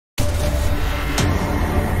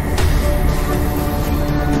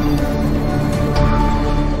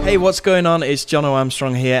Hey, what's going on? It's Jono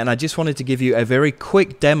Armstrong here, and I just wanted to give you a very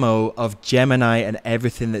quick demo of Gemini and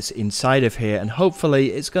everything that's inside of here, and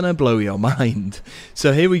hopefully it's going to blow your mind.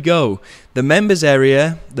 So here we go. The members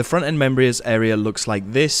area, the front-end members area looks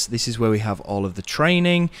like this. This is where we have all of the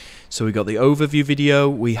training. So we got the overview video.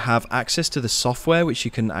 We have access to the software, which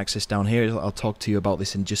you can access down here. I'll talk to you about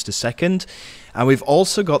this in just a second. And we've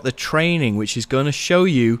also got the training, which is going to show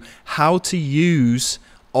you how to use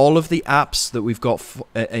all of the apps that we've got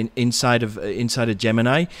inside of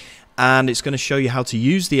Gemini, and it's going to show you how to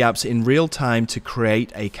use the apps in real time to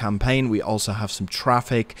create a campaign. We also have some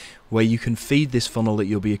traffic where you can feed this funnel that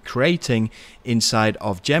you'll be creating inside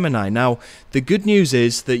of Gemini. Now, the good news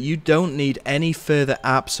is that you don't need any further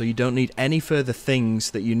apps, or you don't need any further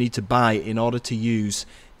things that you need to buy in order to use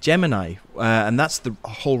Gemini, and that's the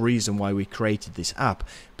whole reason why we created this app,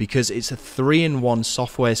 because it's a 3-in-1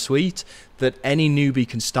 software suite that any newbie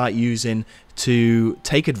can start using to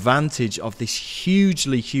take advantage of this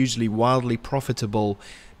hugely, wildly profitable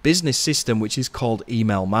business system, which is called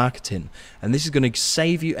email marketing. And this is going to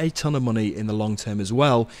save you a ton of money in the long term as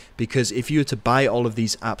well, because if you were to buy all of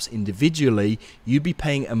these apps individually, you'd be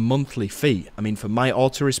paying a monthly fee. I mean, for my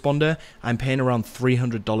autoresponder, I'm paying around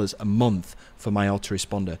 $300 a month for my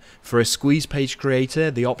autoresponder. For a squeeze page creator,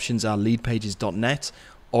 the options are leadpages.net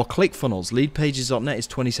or ClickFunnels. Leadpages.net is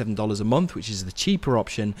 $27 a month, which is the cheaper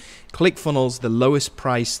option. ClickFunnels, the lowest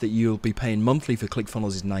price that you'll be paying monthly for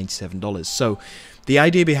ClickFunnels is $97. So the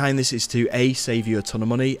idea behind this is to A, save you a ton of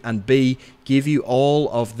money, and B, give you all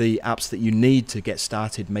of the apps that you need to get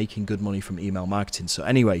started making good money from email marketing. So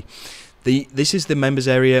anyway, this is the members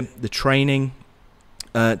area, the training.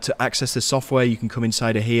 To access the software, you can come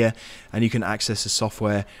inside of here and you can access the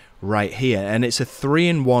software right here, and it's a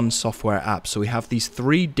 3-in-1 software app. So we have these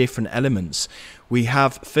 3 different elements. We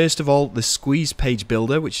have, first of all, the Squeeze Page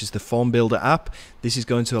Builder, which is the form builder app. This is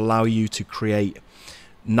going to allow you to create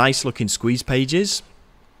nice looking squeeze pages.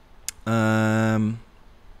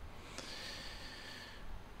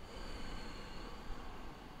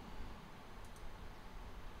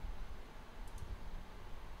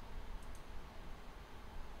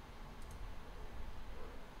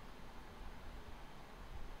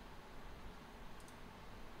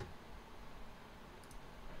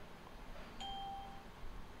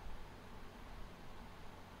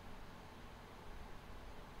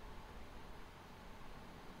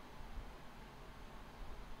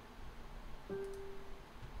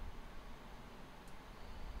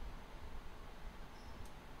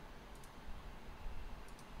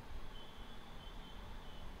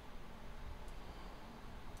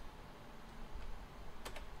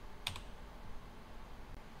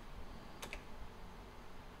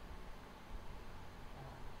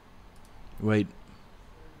 Wait.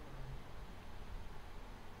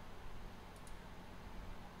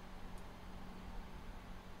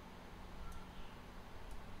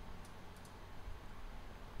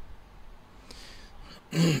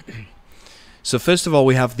 So first of all,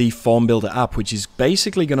 we have the form builder app, which is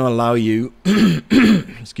basically going to allow you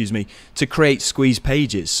excuse me, to create squeeze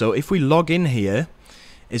pages. So if we log in here,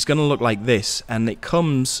 it's going to look like this, and it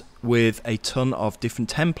comes with a ton of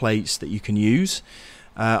different templates that you can use.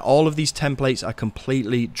 All of these templates are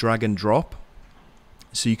completely drag and drop,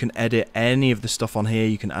 so you can edit any of the stuff on here.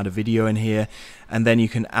 You can add a video in here, and then you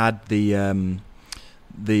can add the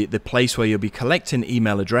place where you'll be collecting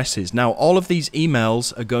email addresses. Now, all of these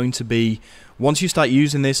emails are going to be, once you start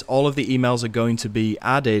using this, all of the emails are going to be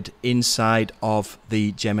added inside of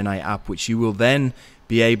the Gemini app, which you will then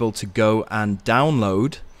be able to go and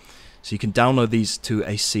download. So you can download these to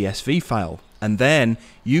a CSV file, and then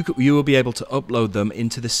you will be able to upload them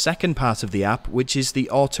into the second part of the app, which is the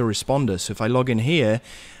autoresponder. So if I log in here,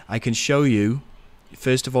 I can show you,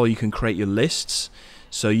 first of all, you can create your lists.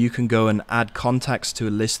 So you can go and add contacts to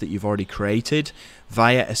a list that you've already created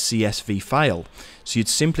via a CSV file. So you'd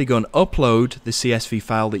simply go and upload the CSV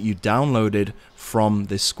file that you downloaded from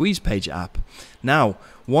the Squeeze Page app. Now,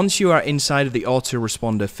 once you are inside of the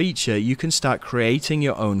autoresponder feature, you can start creating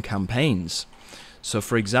your own campaigns. So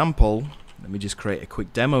for example, let me just create a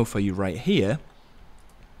quick demo for you right here.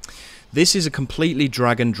 This is a completely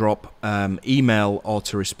drag and drop email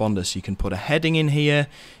autoresponder. So you can put a heading in here,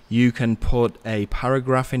 you can put a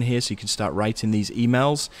paragraph in here, so you can start writing these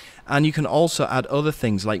emails, and you can also add other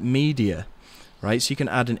things like media, right? So you can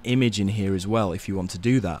add an image in here as well if you want to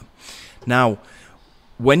do that. Now,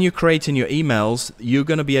 when you're creating your emails, you're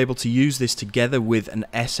going to be able to use this together with an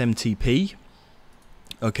SMTP.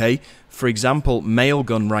 Okay, for example,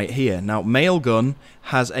 Mailgun right here. Now, Mailgun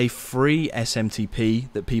has a free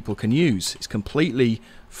SMTP that people can use. It's completely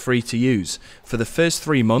free to use. For the first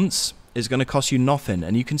 3 months, is going to cost you nothing,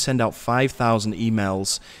 and you can send out 5,000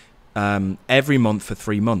 emails every month for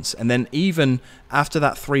 3 months. And then even after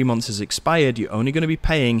that 3 months has expired, you're only going to be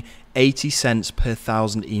paying 80 cents per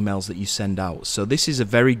 1,000 emails that you send out. So this is a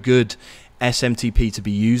very good SMTP to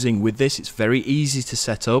be using with this. It's very easy to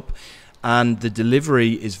set up, and the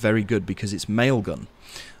delivery is very good because it's mailgun.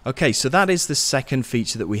 Okay, so that is the second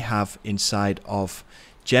feature that we have inside of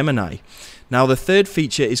Geminii. Now the third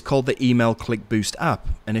feature is called the Email Click Boost app,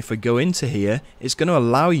 and if we go into here, it's going to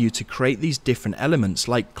allow you to create these different elements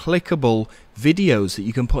like clickable videos that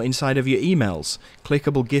you can put inside of your emails,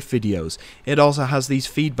 clickable GIF videos. It also has these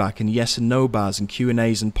feedback and yes and no bars and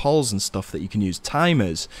Q&As and polls and stuff that you can use,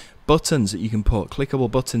 timers, buttons that you can put, clickable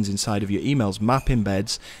buttons inside of your emails, map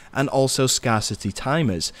embeds, and also scarcity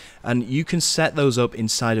timers. And you can set those up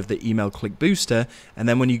inside of the Email Click Booster, and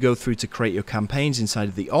then when you go through to create your campaigns inside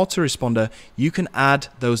of the autoresponder, you can add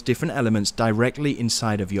those different elements directly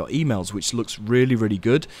inside of your emails, which looks really, really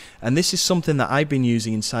good. And this is something that I've been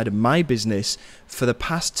using inside of my business for the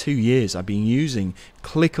past 2 years. I've been using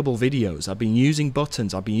clickable videos, I've been using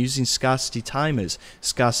buttons, I've been using scarcity timers,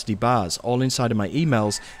 scarcity bars, all inside of my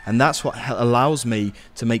emails, and that's what allows me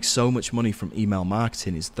to make so much money from email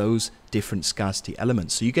marketing, is those different scarcity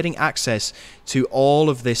elements. So you're getting access to all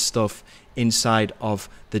of this stuff inside of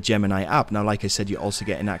the Geminii app. Now, like I said, you're also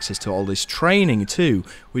getting access to all this training too,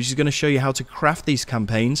 which is going to show you how to craft these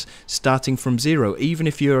campaigns starting from zero. Even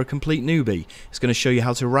if you're a complete newbie, it's going to show you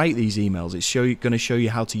how to write these emails. It's going to show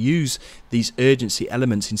you how to use these urgency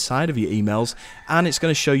elements inside of your emails, and it's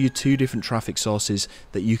going to show you 2 different traffic sources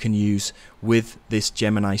that you can use with this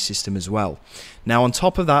Geminii system as well. Now, on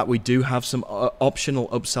top of that, we do have some optional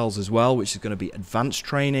upsells as well, which is going to be advanced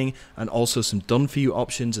training and also some done for you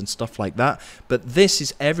options and stuff like that. But this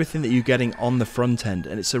is everything that you're getting on the front end,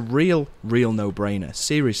 and it's a real no-brainer.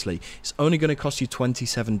 Seriously, it's only going to cost you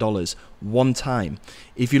 $27 one time.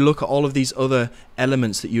 If you look at all of these other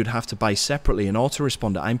elements that you'd have to buy separately, an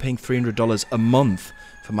autoresponder, I'm paying $300 a month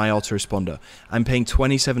for my autoresponder. I'm paying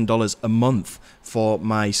 $27 a month for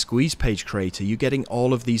my squeeze page creator. You're getting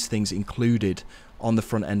all of these things included on the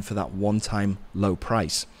front end for that one-time low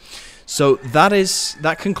price. So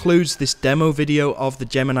that concludes this demo video of the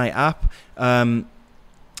Geminii app.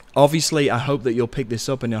 Obviously, I hope that you'll pick this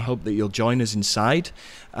up, and I hope that you'll join us inside.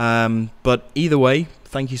 But either way,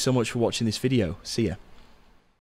 thank you so much for watching this video. See ya.